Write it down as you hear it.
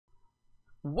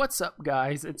What's up,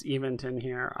 guys? It's Eventon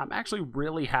here. I'm actually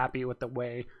really happy with the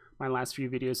way my last few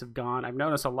videos have gone. I've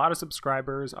noticed a lot of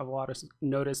subscribers. I've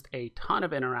noticed a ton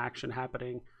of interaction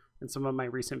happening in some of my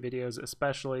recent videos,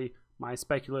 especially my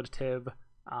speculative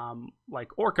like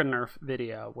Orca nerf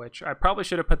video, which I probably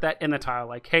should have put that in the title,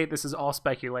 like, hey, this is all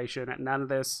speculation and none of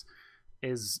this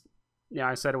is,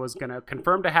 I said it was going to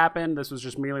confirm to happen. This was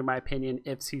just merely my opinion.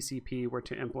 If CCP were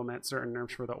to implement certain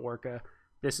nerfs for the Orca,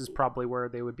 this is probably where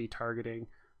they would be targeting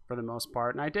for the most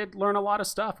part. And I did learn a lot of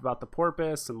stuff about the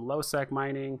porpoise, some low sec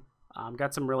mining,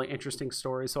 got some really interesting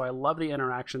stories. So I love the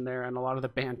interaction there and a lot of the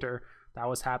banter that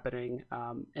was happening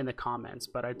in the comments.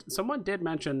 But someone did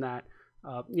mention that,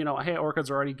 hey,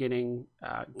 Orcas are already getting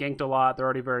ganked a lot. They're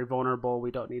already very vulnerable. We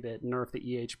don't need to nerf the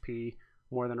EHP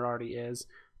more than it already is.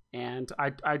 And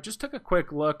I just took a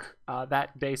quick look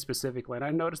that day specifically, and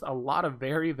I noticed a lot of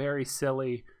very, very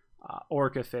silly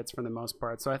Orca Fits for the most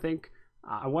part. So I think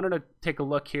I wanted to take a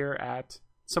look here at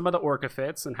some of the Orca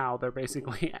Fits and how they're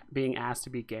basically being asked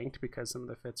to be ganked because some of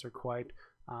the fits are quite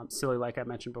silly, like I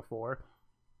mentioned before.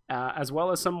 As well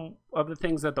as some of the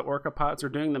things that the Orca pods are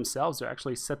doing themselves to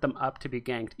actually set them up to be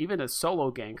ganked. Even a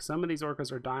solo gank. Some of these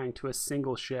Orcas are dying to a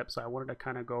single ship, so I wanted to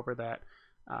kind of go over that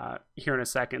here in a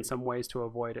second, some ways to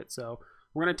avoid it. So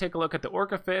we're going to take a look at the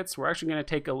Orca Fits. We're actually going to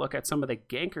take a look at some of the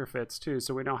Ganker Fits too,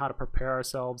 so we know how to prepare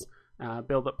ourselves,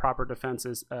 build up proper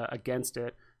defenses against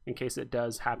it in case it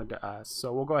does happen to us.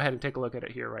 So we'll go ahead and take a look at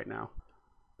it here right now.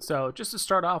 So just to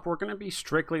start off, we're going to be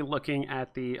strictly looking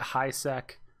at the high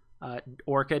sec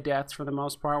Orca deaths for the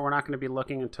most part. We're not going to be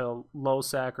looking until low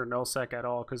sec or no sec at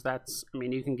all, because that's,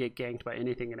 you can get ganked by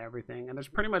anything and everything, and there's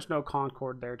pretty much no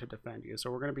Concord there to defend you.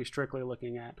 So we're going to be strictly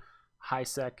looking at high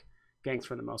sec ganks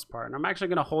for the most part. And I'm actually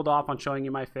going to hold off on showing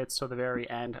you my fits till the very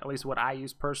end, at least what I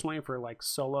use personally for like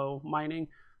solo mining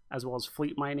as well as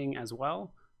fleet mining as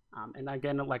well. And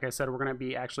again, like I said, we're going to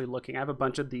be actually looking, I have a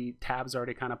bunch of the tabs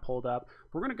already kind of pulled up.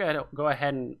 We're going to go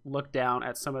ahead and look down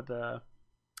at some of the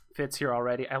fits here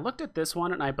already. I looked at this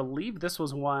one and I believe this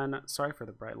was one, sorry for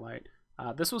the bright light,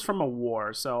 this was from a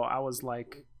war. So I was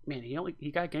like, man,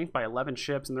 he got ganked by 11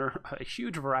 ships, and they're a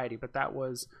huge variety, but that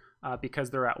was because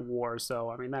they're at war.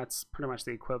 So that's pretty much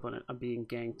the equivalent of being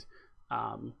ganked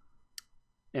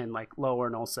in like low or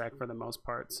null sec for the most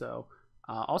part. So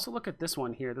also look at this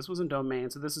one here. This was in domain,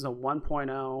 so this is a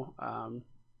 1.0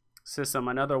 system,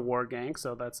 another war gank.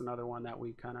 So that's another one that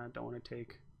we kind of don't want to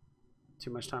take too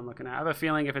much time looking at. I have a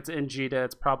feeling if it's in Jita,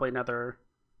 it's probably another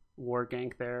war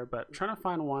gank there, but I'm trying to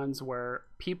find ones where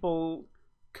people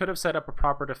could have set up a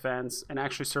proper defense and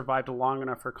actually survived long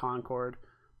enough for Concord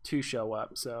to show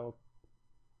up. So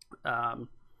so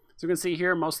you can see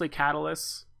here mostly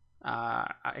catalysts,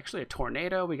 actually a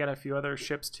tornado. We got a few other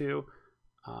ships too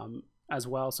as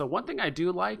well. So one thing I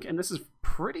do like, and this is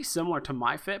pretty similar to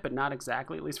my fit but not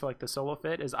exactly, at least for like the solo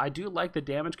fit, is I do like the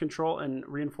damage control and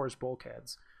reinforced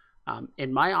bulkheads.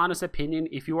 In my honest opinion,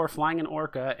 if you are flying an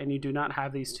Orca and you do not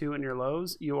have these two in your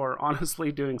lows, you are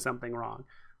honestly doing something wrong.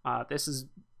 This is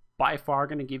by far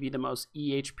going to give you the most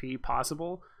EHP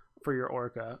possible for your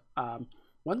Orca.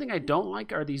 One thing I don't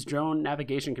like are these drone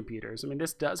navigation computers.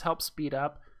 This does help speed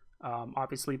up,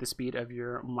 obviously, the speed of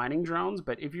your mining drones,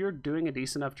 but if you're doing a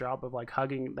decent enough job of like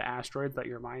hugging the asteroids that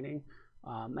you're mining,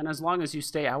 and as long as you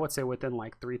stay, I would say, within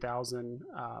like 3,000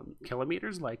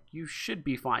 kilometers, like you should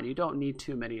be fine. You don't need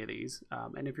too many of these.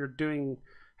 And if you're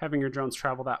having your drones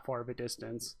travel that far of a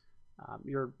distance,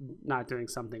 you're not doing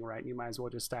something right. You might as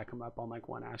well just stack them up on like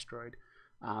one asteroid.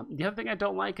 The other thing I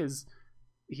don't like is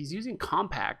he's using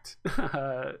compact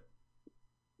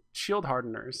shield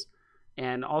hardeners,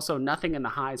 and also nothing in the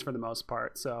highs for the most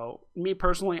part. So me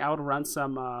personally, I would run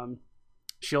some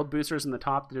shield boosters in the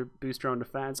top to boost drone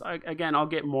defense. Again, I'll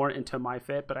get more into my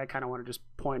fit, but I kind of want to just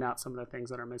point out some of the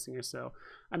things that are missing here. So,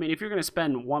 if you're going to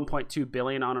spend 1.2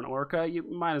 billion on an Orca, you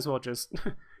might as well just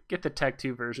get the Tech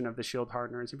 2 version of the shield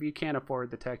hardeners. If you can't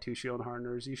afford the Tech 2 shield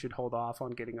hardeners, you should hold off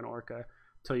on getting an Orca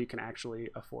till you can actually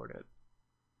afford it.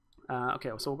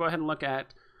 Okay, so we'll go ahead and look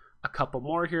at a couple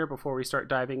more here before we start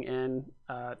diving in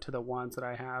to the ones that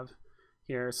I have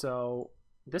here. So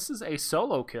this is a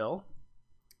solo kill,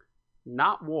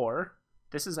 not war.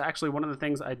 This is actually one of the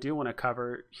things I do want to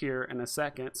cover here in a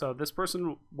second. So this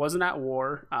person wasn't at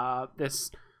war.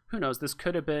 Who knows, this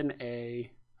could have been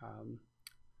a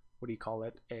what do you call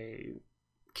it, a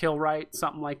kill right,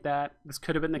 something like that. This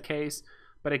could have been the case,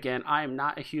 but again, I am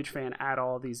not a huge fan at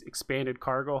all of these expanded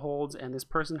cargo holds, and this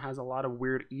person has a lot of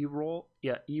weird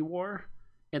E-war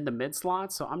in the mid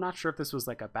slot. So I'm not sure if this was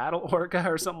like a battle Orca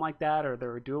or something like that, or they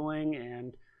were dueling,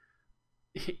 and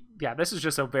yeah, this is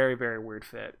just a very, very weird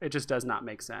fit. It just does not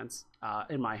make sense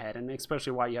in my head, and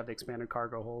especially why you have the expanded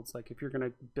cargo holds. Like, if you're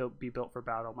going to be built for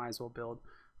battle, might as well build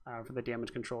for the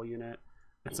damage control unit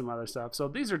and some other stuff. So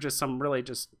these are just some really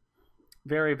just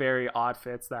very, very odd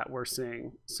fits that we're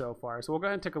seeing so far. So we'll go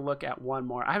ahead and take a look at one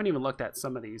more. I haven't even looked at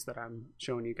some of these that I'm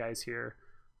showing you guys here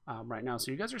right now.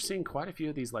 So you guys are seeing quite a few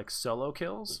of these like solo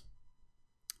kills.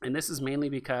 And this is mainly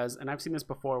because, and I've seen this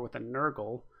before with a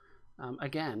Nergal,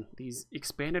 again, these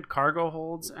expanded cargo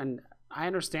holds, and I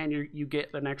understand you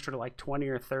get an extra like 20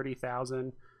 or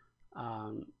 30,000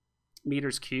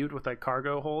 meters cubed with like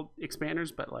cargo hold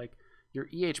expanders, but like your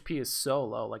EHP is so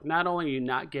low. Like, not only are you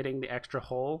not getting the extra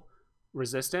hull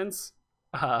resistance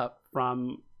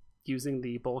from using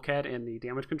the bulkhead and the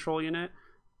damage control unit,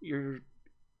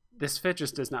 this fit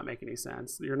just does not make any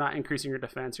sense. You're not increasing your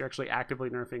defense, you're actually actively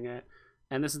nerfing it,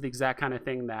 and this is the exact kind of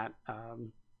thing that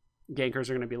gankers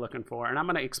are going to be looking for. And I'm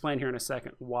going to explain here in a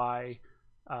second why,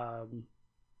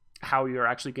 how you're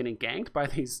actually getting ganked by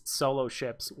these solo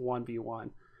ships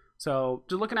 1v1. So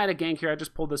just looking at a gank here, I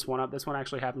just pulled this one up. This one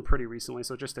actually happened pretty recently,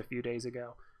 so just a few days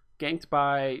ago. Ganked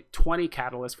by 20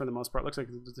 catalysts for the most part. Looks like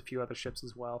there's a few other ships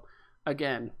as well.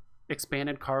 Again,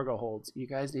 expanded cargo holds. You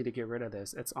guys need to get rid of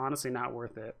this. It's honestly not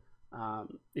worth it.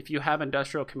 If you have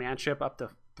industrial command ship up to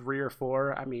 3 or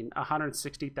 4, I mean,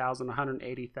 160,000,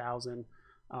 180,000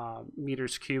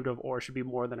 meters cubed of ore should be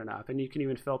more than enough. And you can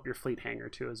even fill up your fleet hangar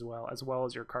too as well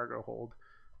as your cargo hold.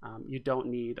 You don't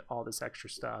need all this extra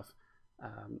stuff.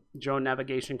 Drone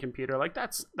navigation computer, like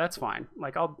that's fine.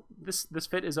 Like, this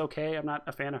fit is okay. I'm not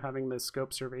a fan of having the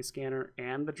scope survey scanner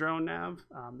and the drone nav.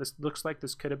 This looks like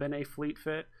this could have been a fleet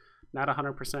fit. Not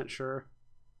 100% sure.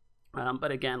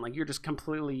 But again, like, you're just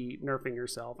completely nerfing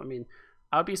yourself. I mean,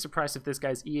 I'd be surprised if this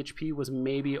guy's EHP was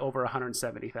maybe over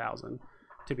 170,000,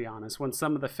 to be honest, when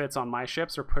some of the fits on my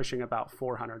ships are pushing about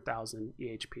 400,000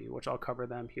 EHP, which I'll cover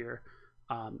them here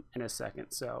in a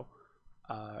second. So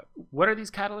what are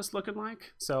these catalysts looking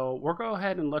like? So we'll go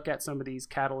ahead and look at some of these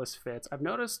catalyst fits. I've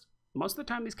noticed most of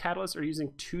the time these catalysts are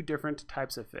using 2 different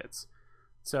types of fits.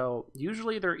 So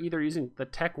usually they're either using the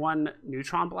Tech 1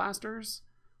 neutron blasters,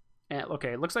 and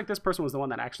okay, it looks like this person was the one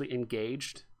that actually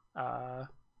engaged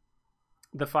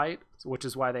the fight, which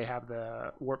is why they have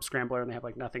the warp scrambler and they have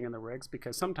like nothing in the rigs,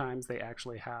 because sometimes they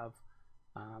actually have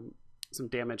some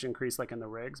damage increase like in the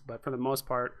rigs, but for the most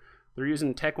part they're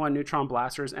using Tech 1 neutron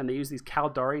blasters, and they use these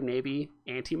Caldari Navy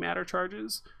antimatter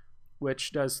charges,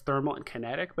 which does thermal and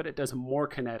kinetic, but it does more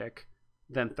kinetic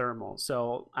than thermal.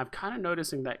 So I'm kind of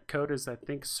noticing that Code is, I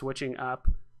think, switching up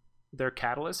their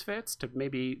catalyst fits to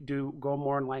maybe go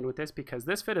more in line with this, because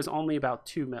this fit is only about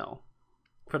 2 mil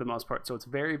for the most part, so it's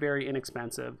very, very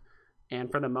inexpensive. And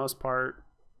for the most part,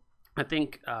 I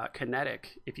think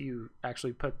Kinetic, if you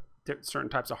actually put certain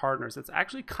types of hardeners, it's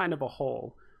actually kind of a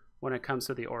hole when it comes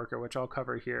to the Orca, which I'll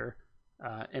cover here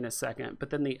in a second.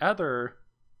 But then the other,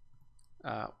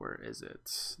 where is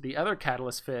it? The other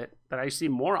catalyst fit that I see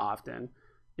more often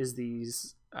is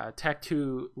these Tech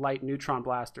 2 light neutron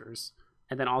blasters,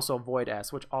 and then also Void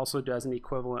S, which also does an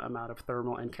equivalent amount of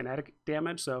thermal and kinetic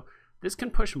damage. So this can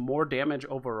push more damage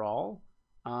overall,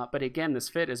 but again, this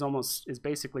fit is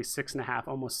basically 6.5,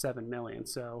 almost 7 million.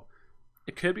 So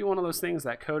it could be one of those things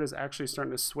that Code is actually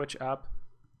starting to switch up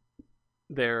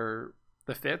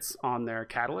the fits on their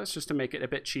catalyst just to make it a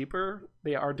bit cheaper.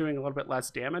 They are doing a little bit less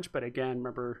damage, but again,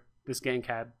 remember, this gank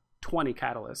had 20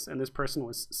 catalysts and this person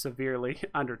was severely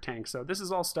under tank. So this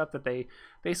is all stuff that they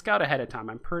scout ahead of time.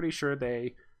 I'm pretty sure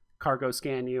they cargo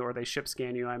scan you, or they ship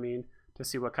scan you, I mean, to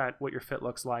see what your fit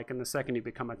looks like, and the second you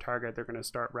become a target, they're going to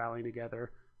start rallying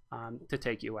together to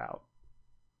take you out.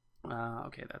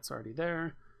 Okay, that's already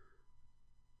there.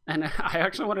 And I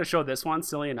actually want to show this one,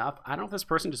 silly enough. I don't know if this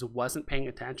person just wasn't paying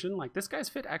attention. Like, this guy's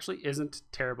fit actually isn't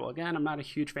terrible. Again, I'm not a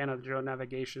huge fan of the drone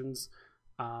navigations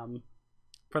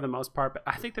for the most part, but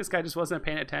I think this guy just wasn't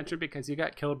paying attention because he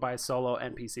got killed by a solo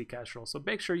NPC Kestrel. So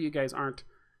make sure you guys aren't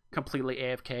completely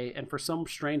AFK, and for some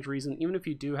strange reason, even if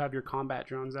you do have your combat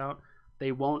drones out,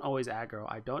 they won't always aggro.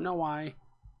 I don't know why.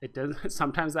 It does.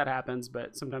 Sometimes that happens,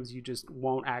 but sometimes you just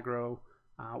won't aggro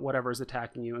whatever is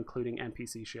attacking you, including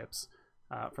NPC ships.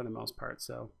 For the most part.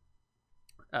 So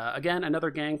again, another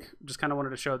gank, just kind of wanted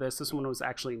to show this. This one was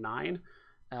actually 9.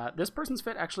 This person's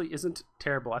fit actually isn't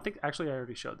terrible. I think actually I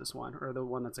already showed this one, or the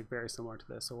one that's like very similar to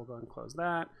this. So we'll go ahead and close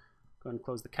that. Go ahead and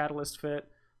close the catalyst fit.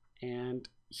 And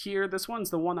here, this one's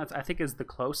the one that I think is the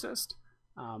closest.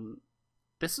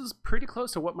 This is pretty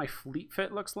close to what my fleet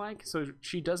fit looks like. So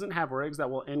she doesn't have rigs that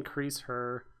will increase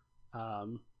her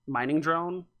mining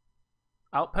drone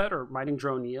output or mining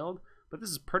drone yield, but this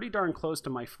is pretty darn close to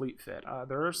my fleet fit.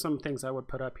 There are some things I would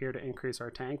put up here to increase our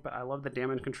tank, but I love the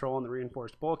damage control and the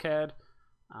reinforced bulkhead.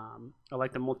 I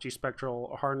like the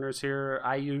multispectral hardeners here.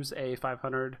 I use a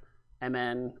 500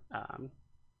 MN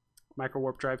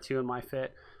Microwarpdrive 2 in my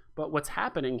fit. But what's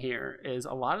happening here is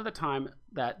a lot of the time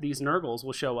that these Nergals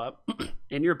will show up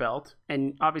in your belt,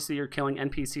 and obviously you're killing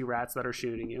NPC rats that are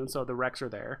shooting you, and so the wrecks are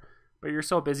there. But you're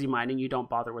so busy mining, you don't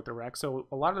bother with the wreck. So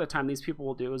a lot of the time these people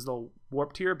will do is they'll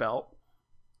warp to your belt,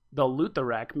 they'll loot the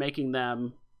wreck, making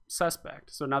them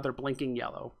suspect. So now they're blinking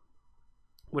yellow,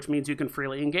 which means you can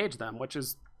freely engage them, which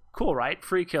is cool, right?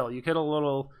 Free kill. You kill a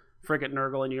little frigate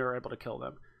Nergal and you're able to kill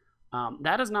them.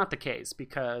 That is not the case,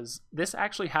 because this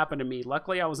actually happened to me.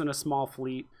 Luckily, I was in a small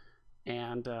fleet,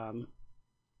 and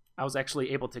I was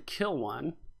actually able to kill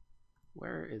one.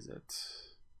 Where is it?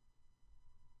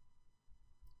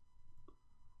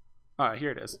 All right,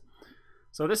 here it is.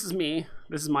 So this is me.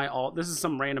 This is my alt. This is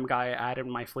some random guy I added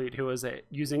in my fleet who was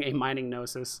using a mining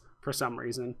Gnosis for some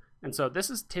reason. And so this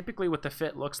is typically what the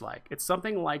fit looks like. It's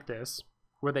something like this,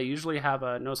 where they usually have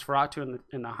a Nosferatu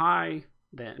in the high,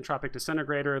 the Entropic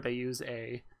Disintegrator. They use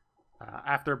a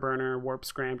Afterburner, Warp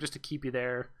Scram, just to keep you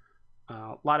there.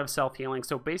 A lot of self-healing.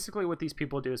 So basically what these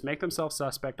people do is make themselves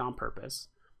suspect on purpose.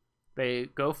 They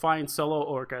go find solo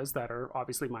orcas that are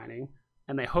obviously mining,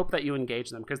 and they hope that you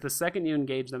engage them, because the second you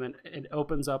engage them, it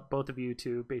opens up both of you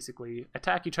to basically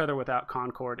attack each other without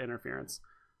Concord interference.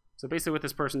 So basically what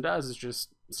this person does is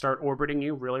just start orbiting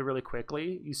you really, really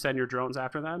quickly. You send your drones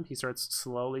after them. He starts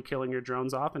slowly killing your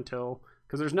drones off until,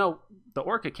 because the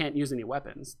Orca can't use any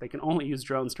weapons. They can only use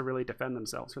drones to really defend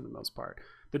themselves for the most part.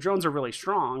 The drones are really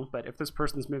strong, but if this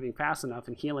person's moving fast enough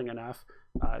and healing enough,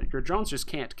 your drones just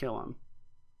can't kill them.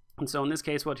 And so in this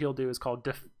case, what he'll do is called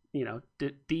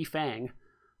defang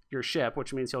your ship,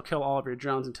 which means he'll kill all of your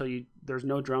drones until there's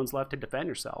no drones left to defend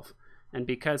yourself. And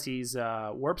because he's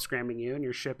warp scramming you and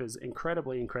your ship is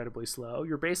incredibly, incredibly slow,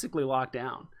 you're basically locked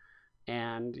down.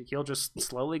 And he'll just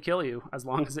slowly kill you as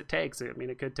long as it takes. I mean,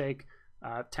 it could take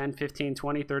 10, 15,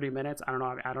 20, 30 minutes. I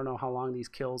don't know how long these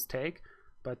kills take,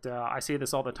 but I see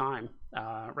this all the time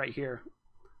right here.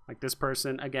 Like this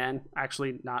person, again,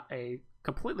 actually not a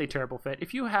completely terrible fit.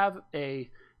 If you have a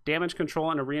damage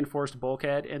control and a reinforced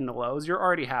bulkhead in the lows, you're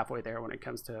already halfway there when it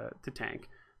comes to tank.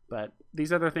 But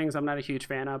these other things I'm not a huge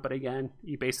fan of, but again,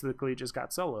 you basically just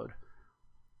got soloed.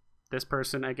 This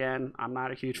person, again, I'm not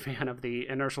a huge fan of the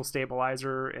inertial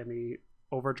stabilizer and the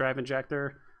overdrive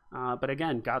injector, but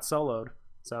again, got soloed.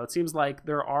 So it seems like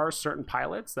there are certain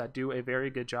pilots that do a very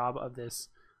good job of this,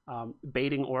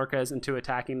 baiting orcas into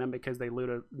attacking them because they loot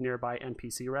a nearby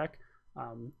NPC wreck,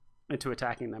 into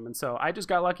attacking them. And so I just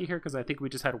got lucky here because I think we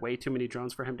just had way too many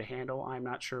drones for him to handle. I'm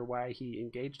not sure why he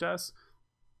engaged us.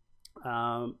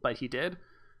 But he did,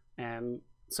 and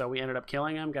so we ended up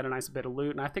killing him, got a nice bit of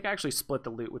loot, and I think I actually split the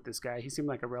loot with this guy. He seemed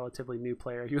like a relatively new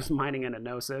player. He was mining in a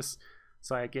Gnosis,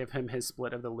 so I give him his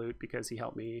split of the loot because he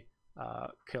helped me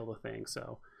kill the thing.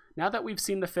 So now that we've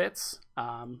seen the fits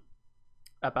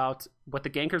about what the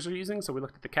Gankers are using, so we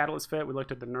looked at the Catalyst fit, we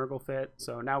looked at the Nergal fit,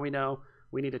 so now we know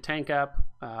we need to tank up,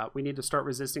 we need to start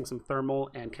resisting some thermal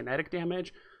and kinetic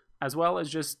damage, as well as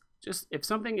just if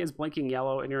something is blinking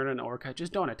yellow and you're in an Orca,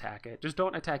 just don't attack it. Just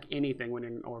don't attack anything when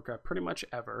you're in an Orca, pretty much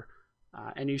ever,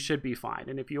 and you should be fine.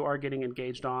 And if you are getting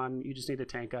engaged on, you just need to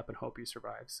tank up and hope you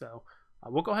survive. So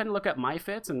we'll go ahead and look at my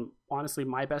fits and honestly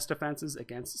my best defenses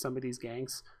against some of these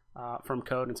ganks from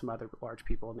Code and some other large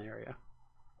people in the area.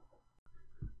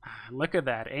 Look at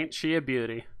that, ain't she a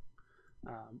beauty?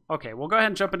 Okay, we'll go ahead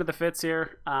and jump into the fits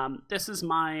here. This is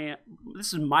my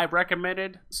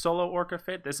recommended solo Orca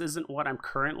fit. This isn't what I'm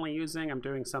currently using. I'm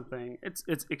doing something, it's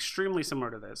extremely similar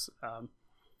to this,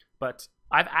 but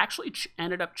I've actually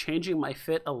ended up changing my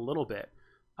fit a little bit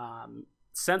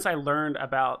since I learned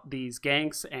about these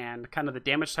ganks and kind of the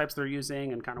damage types they're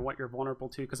using and kind of what you're vulnerable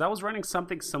to, because I was running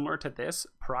something similar to this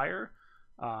prior.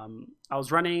 I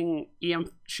was running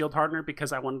EM Shield Hardener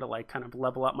because I wanted to like kind of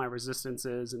level up my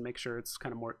resistances and make sure it's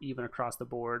kind of more even across the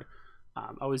board.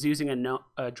 I was using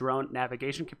a drone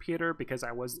navigation computer because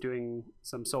I was doing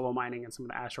some solo mining and some of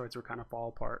the asteroids were kind of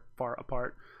far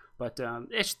apart. But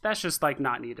that's just like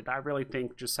not needed. I really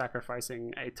think just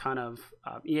sacrificing a ton of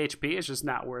EHP is just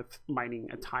not worth mining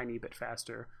a tiny bit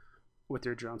faster with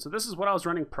your drone. So this is what I was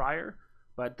running prior,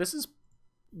 but this is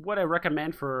what I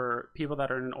recommend for people that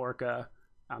are in an Orca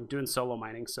doing solo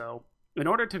mining. So in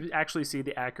order to actually see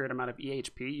the accurate amount of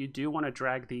EHP, you do want to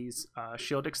drag these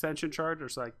shield extension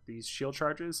charges, like these shield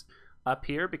charges, up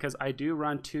here, because I do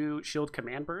run 2 shield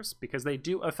command bursts because they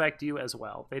do affect you as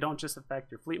well. They don't just affect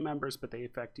your fleet members, but they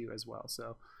affect you as well.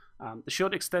 So the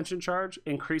shield extension charge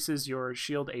increases your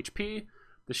shield HP,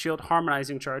 The shield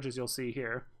harmonizing charge, as you'll see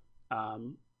here,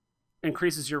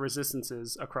 increases your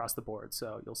resistances across the board.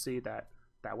 So you'll see that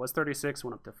that was 36,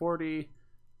 went up to 40,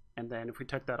 and then if we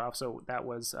took that off, so that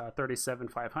was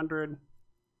 37,500, and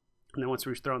then once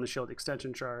we throw in the shield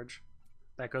extension charge,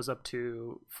 that goes up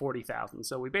to 40,000.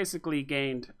 So we basically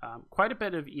gained quite a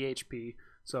bit of EHP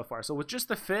so far. So with just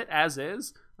the fit as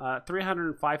is,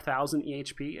 305,000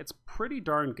 EHP, it's pretty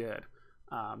darn good.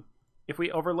 If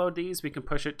we overload these, we can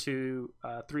push it to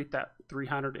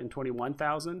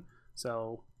 321,000.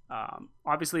 So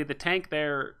obviously the tank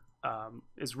there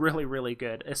is really, really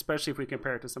good, especially if we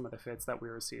compare it to some of the fits that we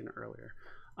were seeing earlier.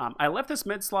 I left this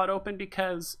mid slot open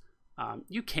because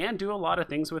you can do a lot of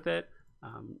things with it.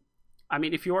 I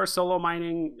mean, if you are solo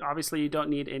mining, obviously you don't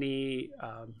need any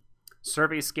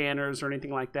survey scanners or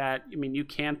anything like that. I mean, you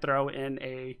can throw in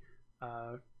a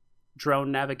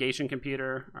drone navigation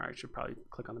computer. Or I should probably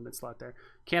click on the mid slot there.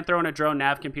 Can throw in a drone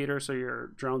nav computer so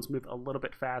your drones move a little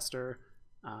bit faster.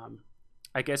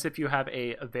 I guess if you have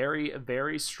a very,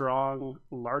 very strong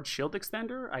large shield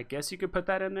extender, I guess you could put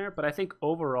that in there. But I think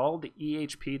overall the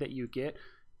EHP that you get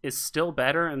is still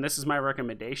better, and this is my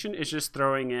recommendation, is just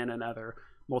throwing in another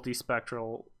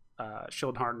multispectral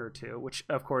shield hardener 2, which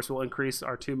of course will increase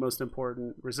our two most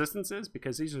important resistances,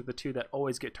 because these are the two that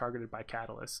always get targeted by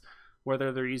catalysts,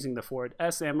 whether they're using the Ford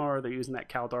S ammo or they're using that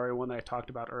Caldari one that I talked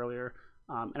about earlier.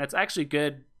 And it's actually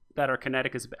good that our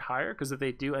kinetic is a bit higher, because if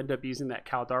they do end up using that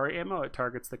Caldari ammo, it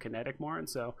targets the kinetic more. And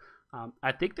so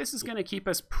I think this is going to keep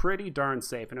us pretty darn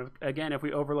safe. And again, if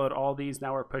we overload all these,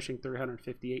 now we're pushing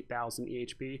 358,000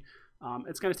 EHP.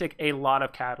 It's going to take a lot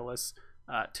of catalysts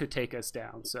to take us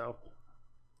down. So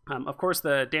of course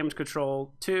the damage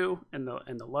control 2 in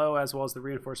the low, as well as the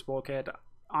reinforced bulkhead.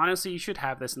 Honestly, you should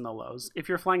have this in the lows. If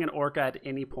you're flying an Orca at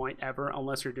any point ever,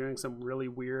 unless you're doing some really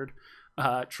weird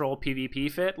troll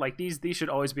PvP fit, like these should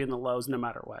always be in the lows no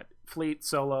matter what. Fleet,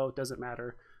 solo, doesn't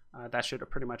matter. That should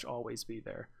pretty much always be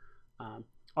there.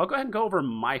 I'll go ahead and go over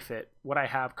my fit, what I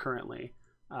have currently.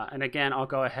 And again, I'll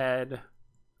go ahead,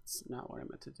 it's not what I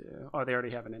meant to do. Oh, they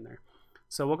already have it in there.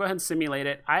 So we'll go ahead and simulate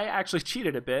it. I actually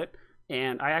cheated a bit,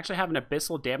 and I actually have an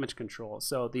Abyssal damage control.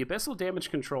 So the Abyssal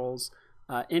damage controls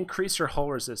increase your hull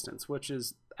resistance, which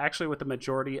is actually what the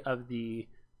majority of the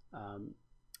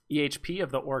EHP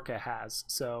of the Orca has.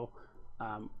 So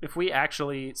if we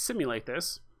actually simulate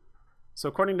this, so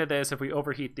according to this, if we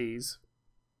overheat these,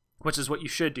 which is what you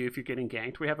should do if you're getting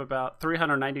ganked, we have about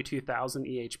 392,000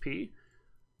 EHP.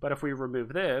 But if we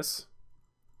remove this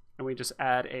and we just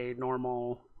add a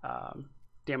normal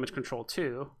damage control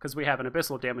 2, because we have an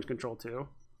Abyssal damage control 2,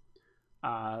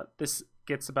 this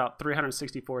gets about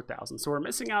 364,000. So we're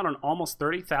missing out on almost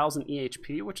 30,000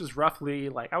 EHP, which is roughly,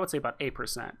 like, I would say about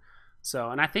 8%.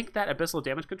 So, and I think that Abyssal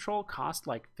damage control cost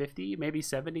like 50, maybe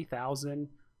 70,000,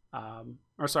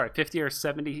 or sorry, 50 or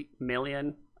 70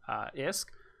 million ISK.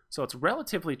 So it's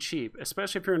relatively cheap,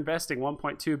 especially if you're investing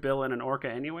 1.2 bill in an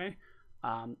Orca anyway.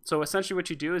 So essentially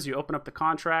what you do is you open up the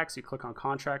contracts, you click on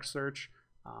contract search.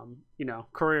 You know,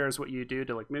 courier is what you do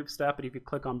to like move stuff, but if you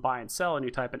click on buy and sell and you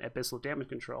type in Abyssal damage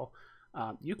control,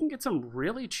 you can get some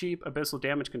really cheap Abyssal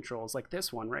damage controls like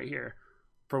this one right here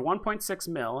for 1.6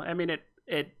 mil. I mean,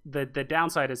 the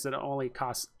downside is that it only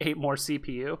costs 8 more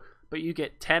CPU, but you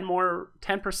get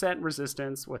 10%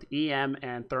 resistance with EM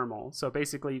and thermal. So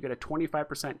basically you get a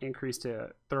 25% increase to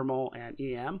thermal and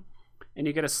EM, and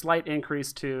you get a slight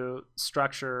increase to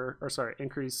structure, or sorry,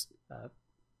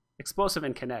 explosive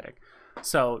and kinetic.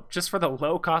 So just for the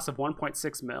low cost of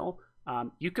 1.6 mil,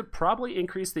 you could probably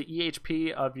increase the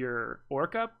EHP of your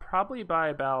Orca probably by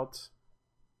about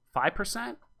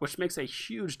 5%, which makes a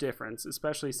huge difference,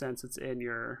 especially since it's in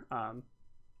your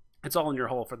it's all in your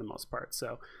hull for the most part.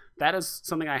 So that is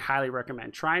something I highly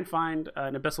recommend. Try and find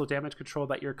an Abyssal damage control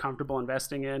that you're comfortable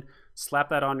investing in. Slap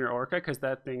that on your Orca, because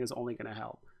that thing is only going to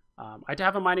help. I do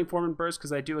have a mining foreman burst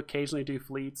because I do occasionally do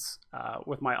fleets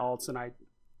with my alts, and I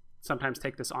sometimes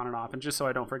take this on and off, and just so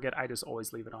I don't forget, I just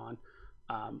always leave it on.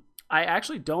 I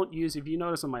actually don't use, if you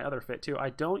notice on my other fit too,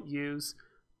 I don't use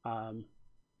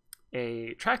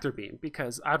a tractor beam,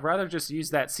 because I'd rather just use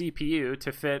that CPU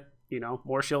to fit, you know,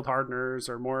 more shield hardeners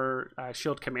or more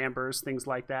shield commanders, things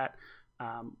like that.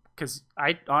 Because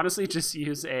I honestly just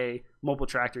use a mobile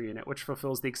tractor unit, which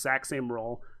fulfills the exact same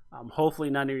role. Hopefully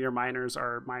none of your miners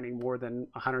are mining more than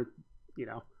 100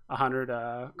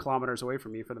 kilometers away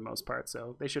from you for the most part,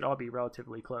 so they should all be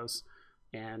relatively close.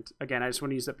 And again, I just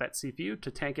want to use up that CPU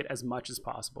to tank it as much as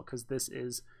possible, because this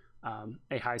is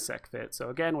a high sec fit. So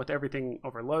again, with everything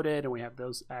overloaded and we have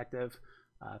those active,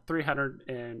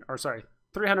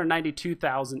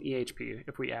 392,000 EHP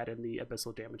if we add in the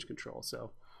Abyssal damage control.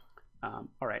 So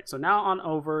All right, so now on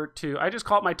over to, I just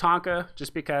call it my Tonka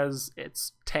just because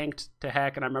it's tanked to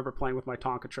heck, and I remember playing with my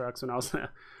Tonka trucks when I was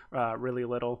really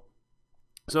little.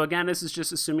 So again, this is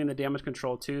just assuming the damage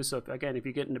control too. So if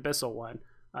you get an Abyssal one,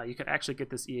 you can actually get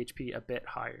this EHP a bit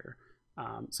higher.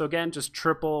 So again, just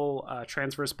triple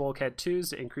transverse Bulkhead 2s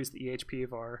to increase the EHP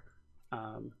of our,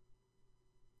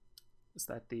 is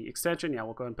that the extension? Yeah,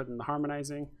 we'll go ahead and put in the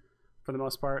harmonizing for the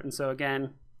most part. And so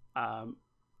again,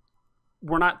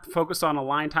 we're not focused on a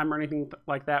line time or anything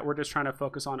like that. We're just trying to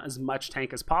focus on as much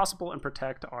tank as possible and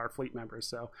protect our fleet members.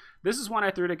 So this is one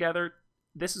I threw together.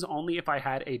 This is only if I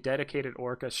had a dedicated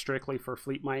Orca strictly for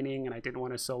fleet mining and I didn't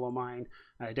want to solo mine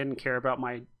and I didn't care about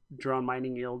my drone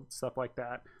mining yield, stuff like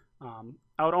that.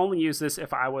 I would only use this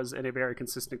if I was in a very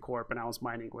consistent corp and I was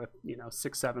mining with,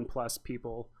 6-7+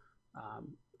 people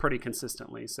pretty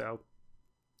consistently. So,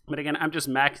 but again, I'm just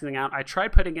maxing out. I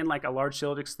tried putting in like a large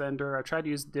shield extender. I tried to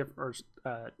use different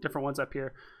ones up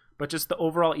here, but just the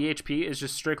overall EHP is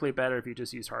just strictly better if you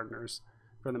just use hardeners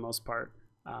for the most part.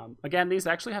 Again, these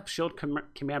actually have shield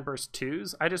command burst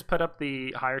 2s. I just put up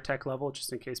the higher tech level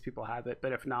just in case people have it,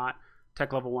 but if not,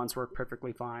 tech level 1s work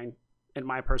perfectly fine. In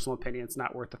my personal opinion, it's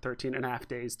not worth the 13.5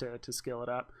 days to scale it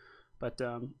up. But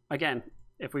again,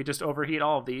 if we just overheat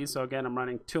all of these, so again, I'm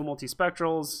running 2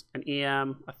 multispectrals, an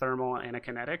EM, a thermal, and a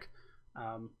kinetic.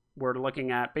 We're looking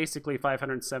at basically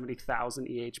 570,000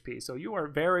 EHP. So you are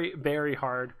very, very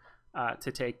hard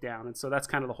to take down. And so that's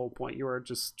kind of the whole point. You are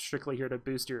just strictly here to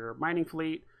boost your mining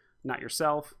fleet, not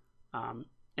yourself.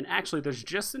 And actually, there's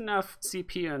just enough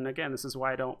CPU, and again, this is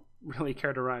why I don't really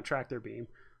care to run a tractor beam.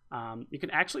 You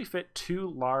can actually fit 2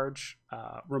 large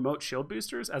remote shield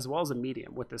boosters as well as a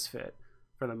medium with this fit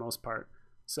for the most part.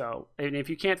 So, and if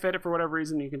you can't fit it for whatever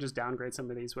reason, you can just downgrade some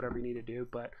of these, whatever you need to do.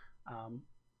 But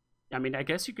I mean, I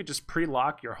guess you could just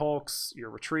pre-lock your Hulks, your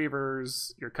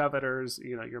Retrievers, your Covetors,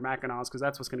 your Mackinaws, because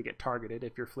that's what's going to get targeted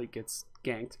if your fleet gets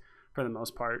ganked for the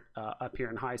most part up here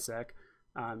in high sec.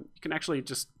 You can actually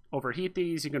just overheat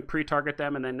these. You can pre-target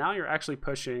them, and then now you're actually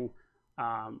pushing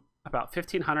about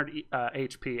 1,500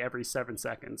 HP every 7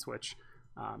 seconds, which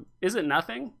isn't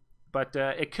nothing, but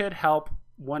it could help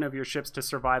one of your ships to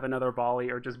survive another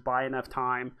volley or just buy enough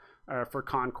time for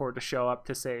Concord to show up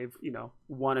to save,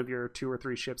 one of your 2 or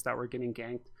 3 ships that were getting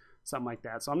ganked, something like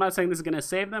that. So I'm not saying this is going to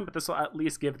save them, but this will at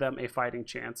least give them a fighting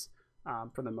chance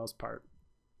for the most part.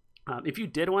 If you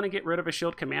did want to get rid of a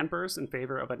shield command burst in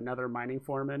favor of another mining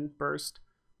foreman burst,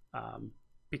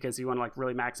 because you want to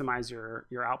really maximize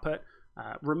your output,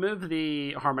 remove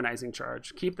the harmonizing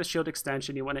charge. Keep the shield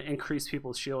extension. You want to increase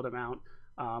people's shield amount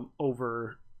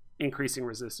over increasing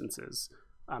resistances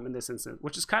in this instance,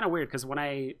 which is kind of weird because when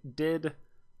I did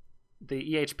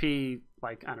the EHP,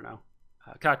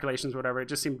 calculations or whatever, it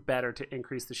just seemed better to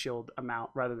increase the shield amount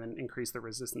rather than increase the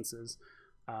resistances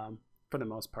for the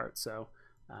most part. So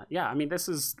yeah, I mean, this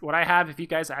is what I have. If you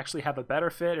guys actually have a better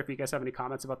fit, or if you guys have any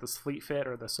comments about this fleet fit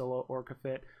or the solo Orca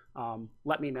fit,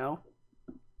 let me know.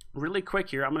 Really quick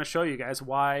here, I'm going to show you guys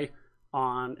why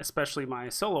on especially my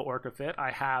solo Orca fit,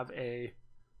 I have a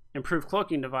improved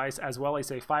cloaking device as well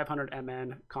as a 500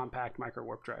 MN compact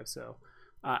Microwarpdrive. So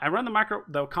I run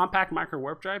the compact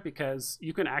Microwarpdrive because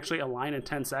you can actually align in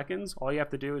 10 seconds. All you have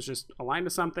to do is just align to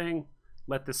something,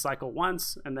 let this cycle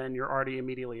once, and then you're already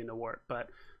immediately in the warp. But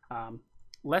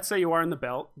let's say you are in the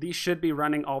belt. These should be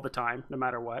running all the time, no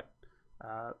matter what.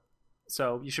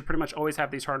 So you should pretty much always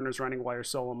have these hardeners running while you're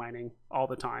solo mining all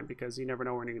the time, because you never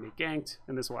know when you're going to get ganked,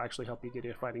 and this will actually help you get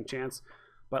a fighting chance.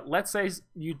 But let's say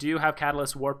you do have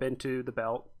Catalyst warp into the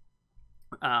belt,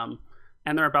 and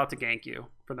they're about to gank you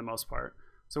for the most part.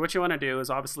 So what you want to do is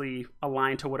obviously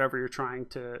align to whatever you're trying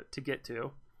to get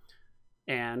to.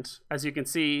 And as you can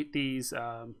see, these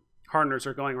hardeners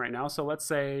are going right now. So let's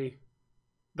say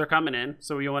they're coming in.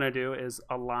 So what you want to do is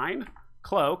align,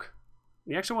 cloak.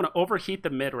 You actually want to overheat the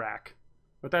mid rack.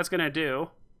 What that's going to do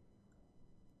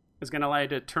is going to allow you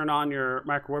to turn on your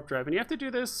Microwarpdrive. And you have to do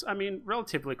this, I mean,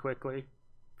 relatively quickly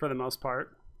for the most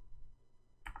part.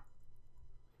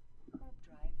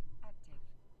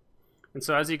 And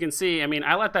so as you can see, I mean,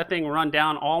 I let that thing run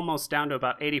down almost down to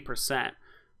about 80%.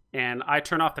 And I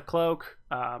turn off the cloak.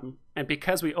 And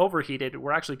because we overheated,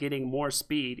 we're actually getting more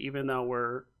speed, even though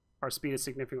our speed is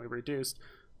significantly reduced.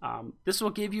 This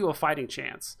will give you a fighting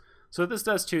chance. So this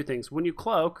does 2 things. When you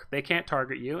cloak, they can't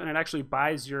target you, and it actually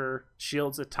buys your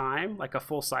shields a time, like a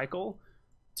full cycle,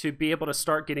 to be able to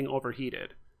start getting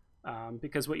overheated.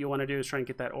 Because what you want to do is try and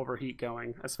get that overheat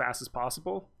going as fast as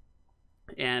possible.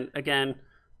 And again,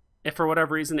 if for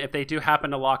whatever reason, if they do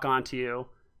happen to lock onto you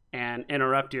and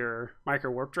interrupt your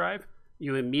Microwarpdrive,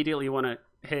 you immediately want to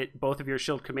hit both of your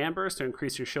shield command bursts to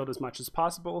increase your shield as much as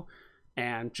possible.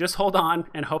 and just hold on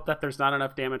and hope that there's not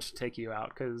enough damage to take you out,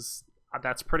 because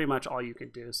that's pretty much all you can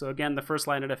do. So again, the first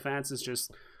line of defense is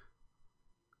just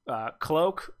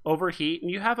cloak, overheat,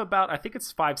 and you have about, I think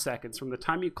it's 5 seconds from the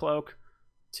time you cloak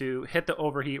to hit the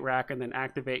overheat rack and then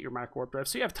activate your Microwarpdrive.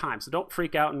 So you have time, so don't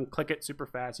freak out and click it super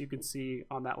fast. You can see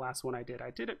on that last one I did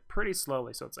it pretty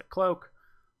slowly. So it's like cloak,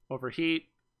 overheat,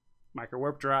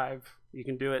 Microwarpdrive. You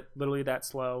can do it literally that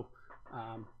slow.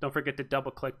 Don't forget to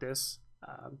double click this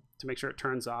to make sure it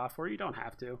turns off, or you don't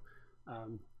have to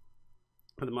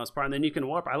for the most part. And then you can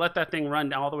warp. I let that thing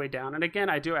run all the way down. And again,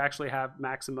 I do actually have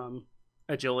maximum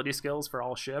agility skills for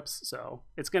all ships, so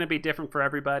it's going to be different for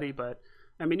everybody, but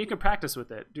I mean, you can practice with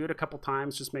it. Do it a couple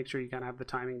times, just make sure you kind of have the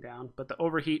timing down. But the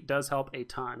overheat does help a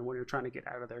ton when you're trying to get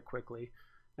out of there quickly.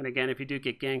 And again, if you do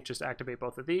get ganked, just activate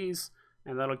both of these,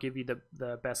 and that'll give you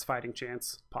the best fighting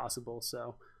chance possible.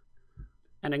 So,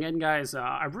 and again, guys,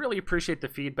 I really appreciate the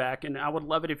feedback, and I would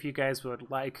love it if you guys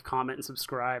would like, comment, and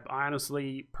subscribe. I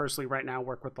honestly, personally, right now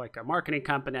work with like a marketing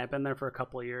company. I've been there for a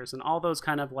couple of years, and all those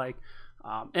kind of like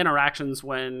interactions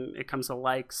when it comes to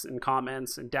likes and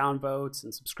comments and downvotes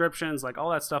and subscriptions, like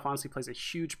all that stuff honestly plays a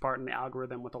huge part in the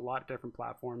algorithm with a lot of different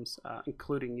platforms,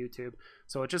 including YouTube.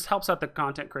 So it just helps out the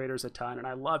content creators a ton, and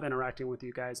I love interacting with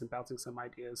you guys and bouncing some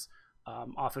ideas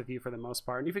off of you for the most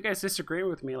part. And if you guys disagree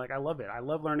with me, like, I love it. I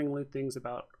love learning new things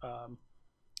about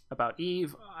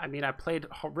Eve. I mean, I played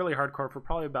really hardcore for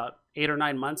probably about 8 or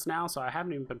 9 months now, so I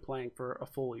haven't even been playing for a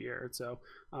full year. So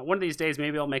one of these days,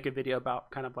 maybe I'll make a video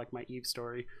about kind of like my Eve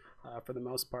story for the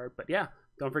most part. But yeah,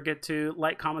 don't forget to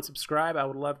like, comment, subscribe. I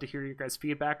would love to hear your guys'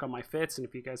 feedback on my fits, and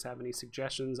if you guys have any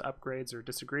suggestions, upgrades, or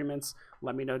disagreements,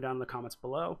 let me know down in the comments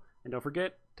below. And don't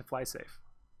forget to fly safe.